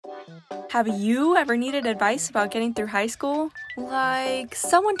Have you ever needed advice about getting through high school? Like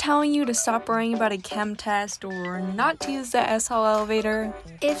someone telling you to stop worrying about a chem test or not to use the SL elevator?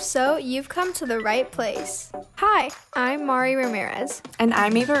 If so, you've come to the right place. Hi, I'm Mari Ramirez. And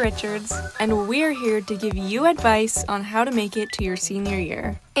I'm Ava Richards, and we're here to give you advice on how to make it to your senior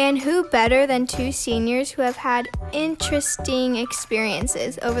year. And who better than two seniors who have had interesting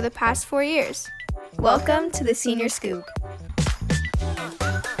experiences over the past 4 years? Welcome to the Senior Scoop.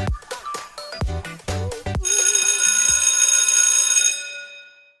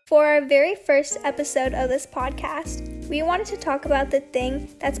 For our very first episode of this podcast, we wanted to talk about the thing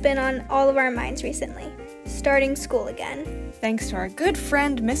that's been on all of our minds recently, starting school again. Thanks to our good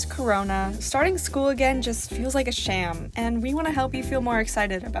friend, Miss Corona, starting school again just feels like a sham, and we want to help you feel more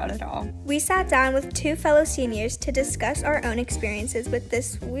excited about it all. We sat down with two fellow seniors to discuss our own experiences with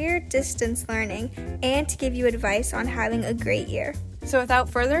this weird distance learning and to give you advice on having a great year. So without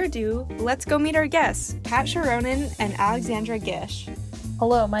further ado, let's go meet our guests, Kat Sharonin and Alexandra Gish.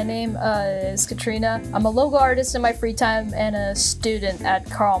 Hello, my name is Katrina. I'm a logo artist in my free time and a student at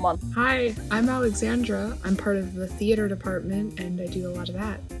Carlmont. Hi, I'm Alexandra. I'm part of the theater department and I do a lot of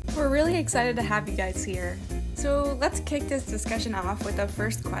that. We're really excited to have you guys here. So let's kick this discussion off with the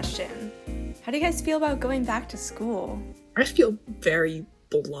first question. How do you guys feel about going back to school? I feel very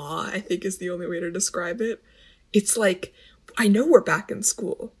blah, I think is the only way to describe it. It's like, I know we're back in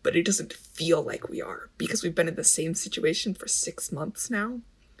school, but it doesn't feel like we are because we've been in the same situation for 6 months now.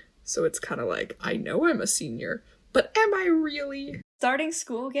 So it's kind of like, I know I'm a senior, but am I really? Starting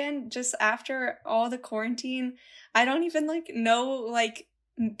school again, just after all the quarantine, I don't even know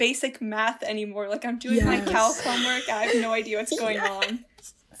basic math anymore. Like I'm doing my calc homework, I have no idea what's going on.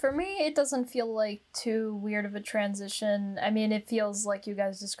 For me, it doesn't feel like too weird of a transition. I mean, it feels like you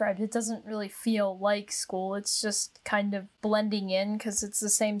guys described. It doesn't really feel like school. It's just kind of blending in because it's the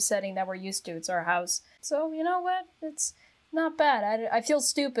same setting that we're used to. It's our house. So, you know what? It's not bad. I feel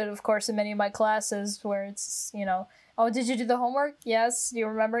stupid, of course, in many of my classes where it's, oh, did you do the homework? Yes. Do you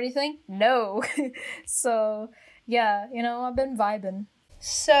remember anything? No. So, yeah, I've been vibing.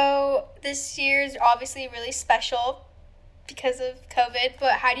 So this year's obviously really special because of COVID,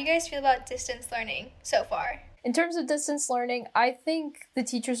 but how do you guys feel about distance learning so far? In terms of distance learning, I think the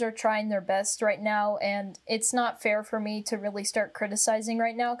teachers are trying their best right now, and it's not fair for me to really start criticizing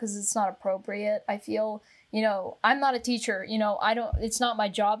right now because it's not appropriate. I feel, I'm not a teacher, it's not my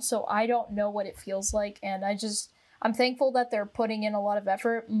job, so I don't know what it feels like, and I'm thankful that they're putting in a lot of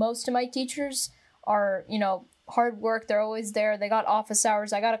effort. Most of my teachers are, hard work. They're always there. They got office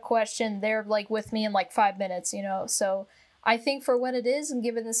hours. I got a question. They're with me in 5 minutes, so I think for what it is and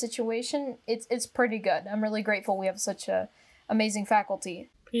given the situation, it's pretty good. I'm really grateful we have such a amazing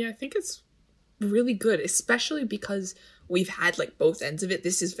faculty. Yeah, I think it's really good, especially because we've had both ends of it.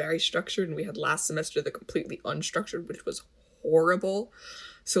 This is very structured, and we had last semester the completely unstructured, which was horrible.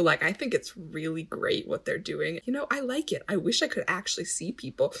 So I think it's really great what they're doing. I like it. I wish I could actually see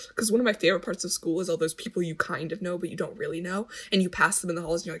people, because one of my favorite parts of school is all those people you kind of know, but you don't really know. And you pass them in the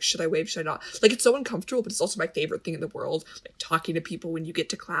halls and you're like, should I wave? Should I not? It's so uncomfortable, but it's also my favorite thing in the world. Talking to people when you get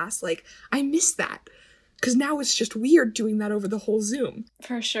to class. I miss that. Because now it's just weird doing that over the whole Zoom.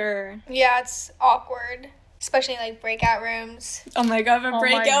 For sure. Yeah, it's awkward. Especially breakout rooms. Oh my god,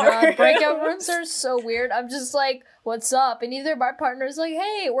 breakout rooms. Breakout rooms are so weird. I'm just what's up? And either my partner's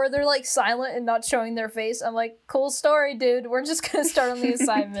hey, or they're silent and not showing their face. I'm cool story, dude. We're just gonna start on the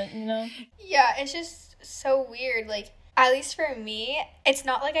assignment, Yeah, it's just so weird. At least for me, it's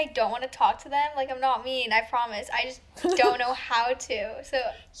not I don't want to talk to them. I'm not mean, I promise. I just don't know how to. So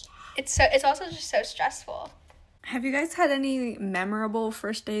it's also just so stressful. Have you guys had any memorable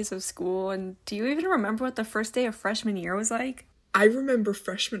first days of school, and do you even remember what the first day of freshman year was like? I remember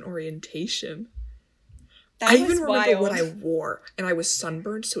freshman orientation. I even remember what I wore, and I was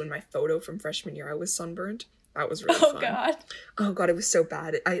sunburned, so in my photo from freshman year, I was sunburned. That was really fun. Oh god, it was so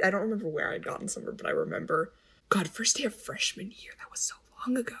bad. I don't remember where I'd gotten sunburned, but I remember, god, first day of freshman year, that was so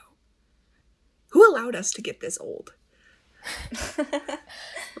long ago. Who allowed us to get this old?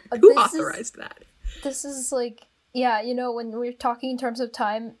 Who authorized that? This is yeah, when we're talking in terms of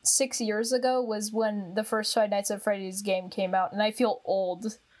time, 6 years ago was when the first Five Nights at Freddy's game came out, and I feel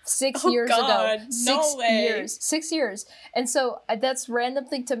old. 6 years ago. No way. 6 years. And so that's a random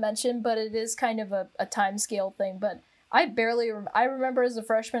thing to mention, but it is kind of a time scale thing. But I remember as a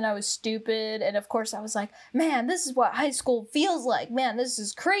freshman, I was stupid. And of course I was man, this is what high school feels like. Man, this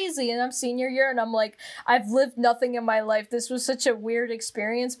is crazy. And I'm senior year and I'm I've lived nothing in my life. This was such a weird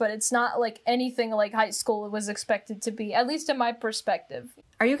experience, but it's not anything like high school was expected to be, at least in my perspective.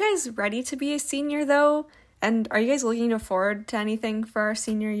 Are you guys ready to be a senior though? And are you guys looking forward to anything for our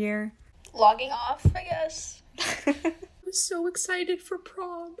senior year? logging off, I guess. I was so excited for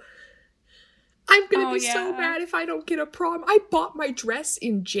prom. I'm gonna be so mad if I don't get a prom. I bought my dress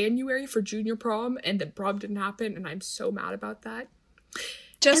in January for junior prom, and then prom didn't happen, and I'm so mad about that.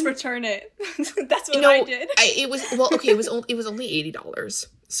 Just return it. That's what I did. It was only $80,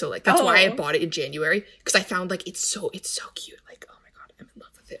 so like that's why I bought it in January, because I found like it's so cute. Like, oh my god, I'm in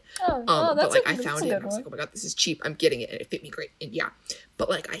love with it. But like I found it, and I was like, oh my god, this is cheap. I'm getting it, and it fit me great. And yeah, but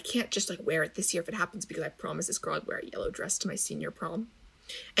like I can't just like wear it this year if it happens, because I promised this girl I'd wear a yellow dress to my senior prom,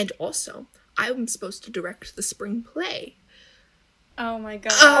 and also I'm supposed to direct the spring play. Oh my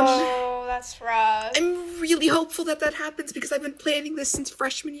gosh. Oh, that's rough. I'm really hopeful that happens, because I've been planning this since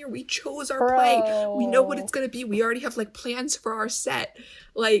freshman year. We chose our play. We know what it's going to be. We already have like plans for our set.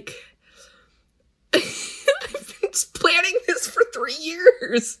 Like, I've been planning this for 3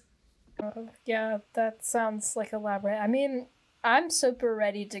 years. Yeah, that sounds like elaborate. I mean, I'm super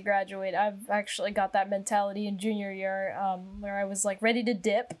ready to graduate. I've actually got that mentality in junior year, where I was like ready to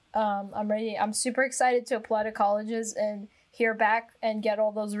dip. I'm ready. I'm super excited to apply to colleges and hear back and get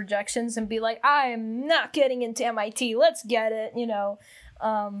all those rejections and be like, I'm not getting into MIT. Let's get it, you know.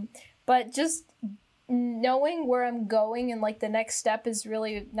 But just knowing where I'm going and like the next step is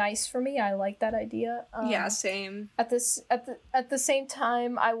really nice for me. I like that idea. Yeah, same. At the same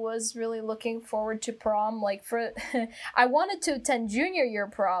time, I was really looking forward to prom. Like I wanted to attend junior year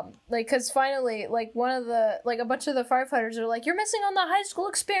prom, like because finally, like a bunch of the firefighters are like, "You're missing on the high school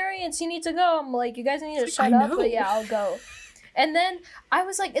experience. You need to go." I'm like, "You guys need to shut up." But yeah, I'll go. And then I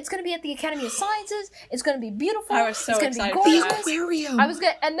was like, it's gonna be at the Academy of Sciences. It's gonna be beautiful. I was so it's excited gonna be for gorgeous. that. Aquarium. I was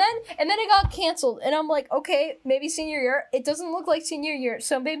gonna, and then it got canceled. And I'm like, okay, maybe senior year. It doesn't look like senior year,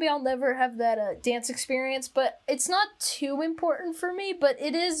 so maybe I'll never have that dance experience. But it's not too important for me. But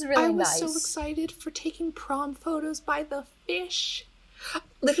it is really nice. I was so excited for taking prom photos by the fish.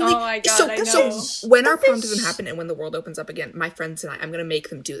 Literally, oh my god, I know. So when our prom doesn't happen and when the world opens up again, my friends and I'm gonna make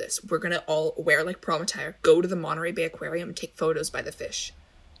them do this. We're gonna all wear like prom attire, go to the Monterey Bay Aquarium, and take photos by the fish.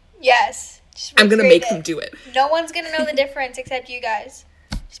 Yes. I'm gonna make them do it. No one's gonna know the difference except you guys.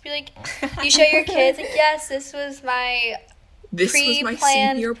 Just be like, you show your kids, like, yes, this was my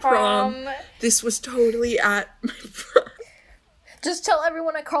senior prom. This was totally at my prom. Just tell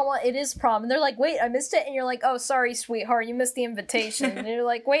everyone at Carmel it is prom. And they're like, wait, I missed it? And you're like, oh, sorry, sweetheart, you missed the invitation. And you're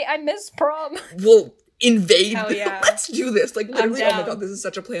like, wait, I missed prom. We'll invade. Hell yeah. Let's do this. Like, literally, oh my god, this is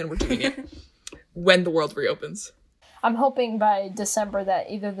such a plan. We're doing it. When the world reopens. I'm hoping by December that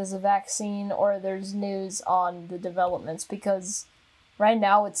either there's a vaccine or there's news on the developments, because right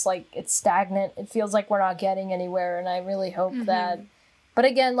now it's like, it's stagnant. It feels like we're not getting anywhere, and I really hope that. But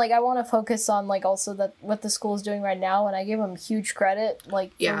again, like, I want to focus on, like, also that what the school is doing right now, and I give them huge credit,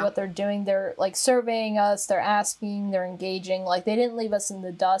 like, for what they're doing. They're, like, surveying us, they're asking, they're engaging. Like, they didn't leave us in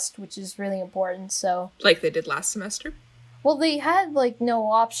the dust, which is really important, so. Like they did last semester? Well, they had, like, no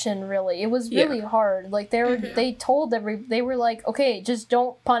option, really. It was really hard. Like, they were like, okay, just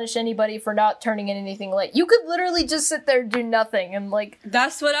don't punish anybody for not turning in anything late. You could literally just sit there and do nothing, and, like...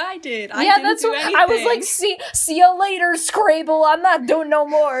 That's what I did. That's what anything. I was like, see you later, Scrabble. I'm not doing no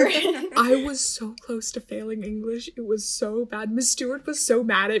more. I was so close to failing English. It was so bad. Miss Stewart was so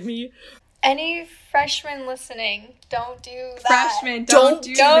mad at me. Any freshmen listening, don't do that. Freshmen, don't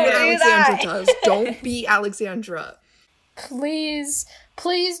do that. Alexandra does. Don't be Alexandra. Please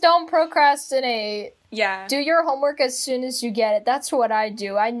don't procrastinate. Yeah. Do your homework as soon as you get it. That's what I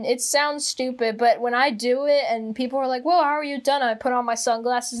do. It sounds stupid, but when I do it and people are like, "Well, how are you done?" I put on my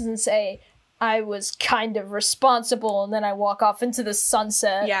sunglasses and say, I was kind of responsible, and then I walk off into the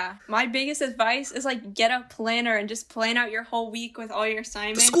sunset. Yeah. My biggest advice is, like, get a planner and just plan out your whole week with all your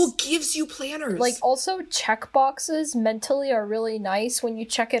assignments. The school gives you planners. Like, also, check boxes mentally are really nice when you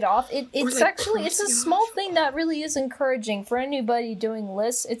check it off. It's actually, it's a small thing that really is encouraging for anybody doing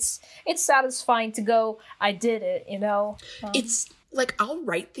lists. It's satisfying to go, I did it, you know? It's... Like, I'll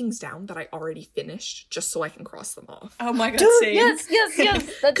write things down that I already finished just so I can cross them off. Oh my god, dude, same. Yes.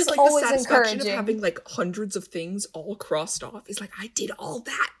 That's like, always the satisfaction encouraging. of having, like, hundreds of things all crossed off is like, I did all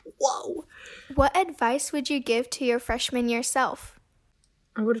that. Whoa. What advice would you give to your freshman year self?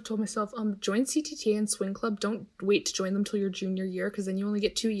 I would have told myself, join CTTA and swing club. Don't wait to join them till your junior year, because then you only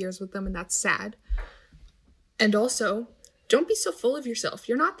get 2 years with them, and that's sad. And also, don't be so full of yourself.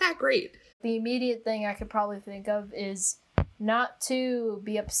 You're not that great. The immediate thing I could probably think of is not to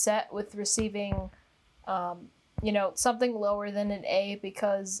be upset with receiving, something lower than an A,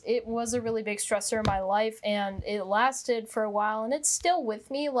 because it was a really big stressor in my life, and it lasted for a while, and it's still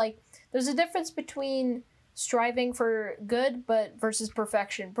with me. Like, there's a difference between striving for good versus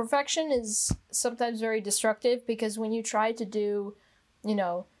perfection. Perfection is sometimes very destructive, because when you try to do,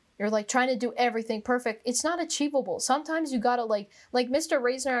 your you're like trying to do everything perfect. It's not achievable. Sometimes you gotta like Mr.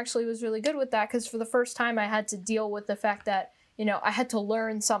 Reisner actually was really good with that, because for the first time I had to deal with the fact that, you know, I had to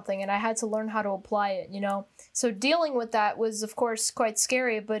learn something and I had to learn how to apply it, you know? So dealing with that was, of course, quite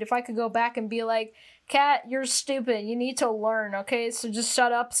scary. But if I could go back and be like, Kat, you're stupid. You need to learn, okay? So just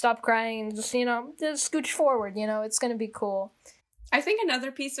shut up, stop crying, and just, you know, just scooch forward, you know? It's gonna be cool. I think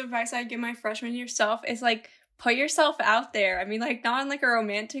another piece of advice I'd give my freshman year self is, like, put yourself out there. I mean, like, not in, like, a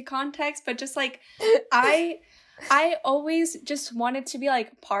romantic context, but just, like, I always just wanted to be,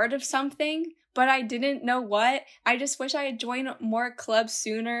 like, part of something, but I didn't know what. I just wish I had joined more clubs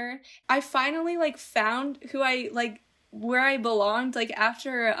sooner. I finally, like, found who I, like, where I belonged, like,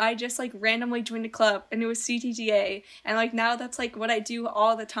 after I just, like, randomly joined a club, and it was CTTA, and, like, now that's, like, what I do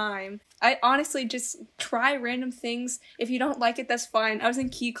all the time. I honestly just try random things. If you don't like it, that's fine. I was in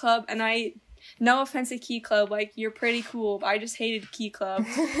Key Club, and no offense to Key Club, like, you're pretty cool, but I just hated Key Club.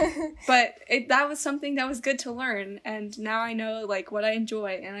 But that was something that was good to learn, and now I know, like, what I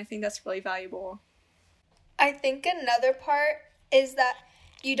enjoy, and I think that's really valuable. I think another part is that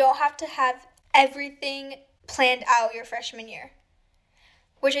you don't have to have everything planned out your freshman year,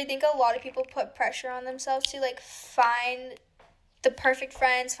 which I think a lot of people put pressure on themselves to, like, find the perfect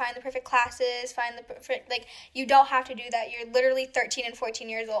friends, find the perfect classes, find the perfect, like, you don't have to do that. You're literally 13 and 14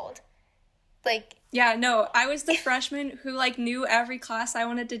 years old. Like, yeah, no, I was the freshman who, like, knew every class I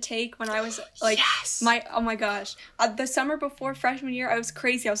wanted to take when I was, like, yes! Oh my gosh. The summer before freshman year, I was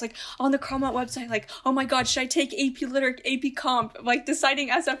crazy. I was, like, on the Cromwell website, like, oh my god, should I take AP Lit, AP Comp? Like, deciding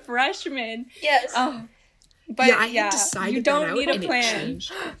as a freshman. Yes. But yeah, I had decided you don't that out, need a and plan. It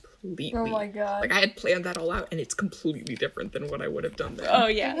changed completely. Oh my god. Like, I had planned that all out, and it's completely different than what I would have done then. Oh,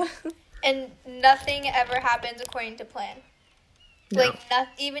 yeah. And nothing ever happens according to plan. No. Like,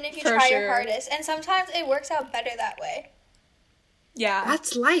 even if you For try sure. your hardest. And sometimes it works out better that way. Yeah.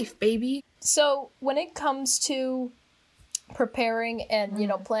 That's life, baby. So when it comes to preparing and, you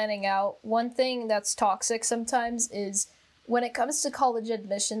know, planning out, one thing that's toxic sometimes is when it comes to college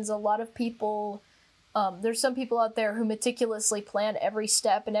admissions, a lot of people, there's some people out there who meticulously plan every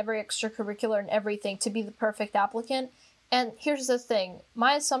step and every extracurricular and everything to be the perfect applicant. And here's the thing.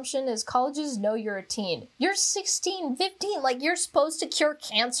 My assumption is colleges know you're a teen. You're 16, 15. Like, you're supposed to cure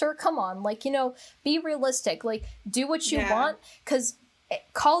cancer. Come on. Like, you know, be realistic. Like, do what you want. Because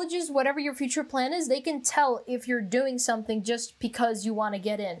colleges, whatever your future plan is, they can tell if you're doing something just because you want to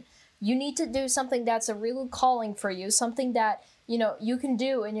get in. You need to do something that's a real calling for you. Something that, you know, you can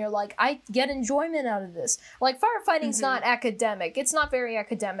do and you're like, I get enjoyment out of this. Like, firefighting's not academic. It's not very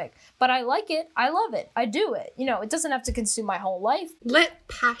academic. But I like it. I love it. I do it. You know, it doesn't have to consume my whole life. Let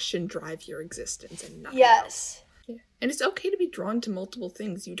passion drive your existence and nothing Yes. else. Yeah. And it's okay to be drawn to multiple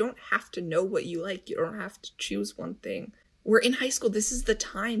things. You don't have to know what you like. You don't have to choose one thing. We're in high school. This is the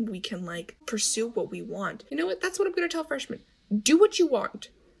time we can, like, pursue what we want. You know what? That's what I'm going to tell freshmen. Do what you want.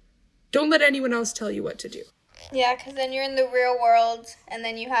 Don't let anyone else tell you what to do. Yeah, because then you're in the real world, and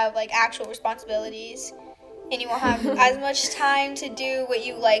then you have, like, actual responsibilities, and you won't have as much time to do what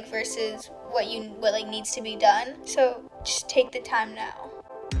you like versus what needs to be done. So just take the time now.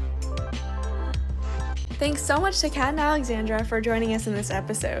 Thanks so much to Kat and Alexandra for joining us in this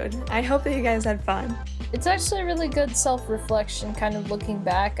episode. I hope that you guys had fun. It's actually a really good self-reflection, kind of looking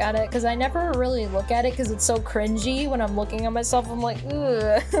back at it, because I never really look at it because it's so cringy. When I'm looking at myself, I'm like,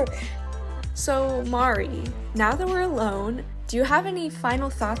 ugh. So, Mari, now that we're alone, do you have any final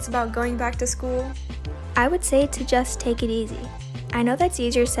thoughts about going back to school? I would say to just take it easy. I know that's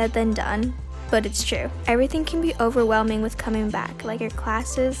easier said than done, but it's true. Everything can be overwhelming with coming back, like your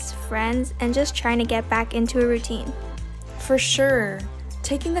classes, friends, and just trying to get back into a routine. For sure.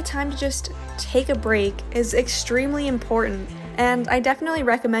 Taking the time to just take a break is extremely important, and I definitely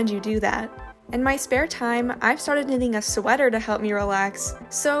recommend you do that. In my spare time, I've started knitting a sweater to help me relax,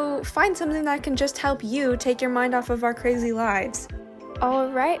 so find something that can just help you take your mind off of our crazy lives.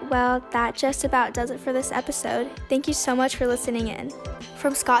 Alright, well, that just about does it for this episode. Thank you so much for listening in.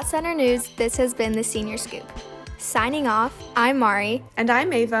 From Scott Center News, this has been the Senior Scoop. Signing off, I'm Mari. And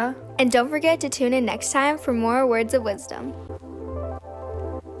I'm Ava. And don't forget to tune in next time for more words of wisdom.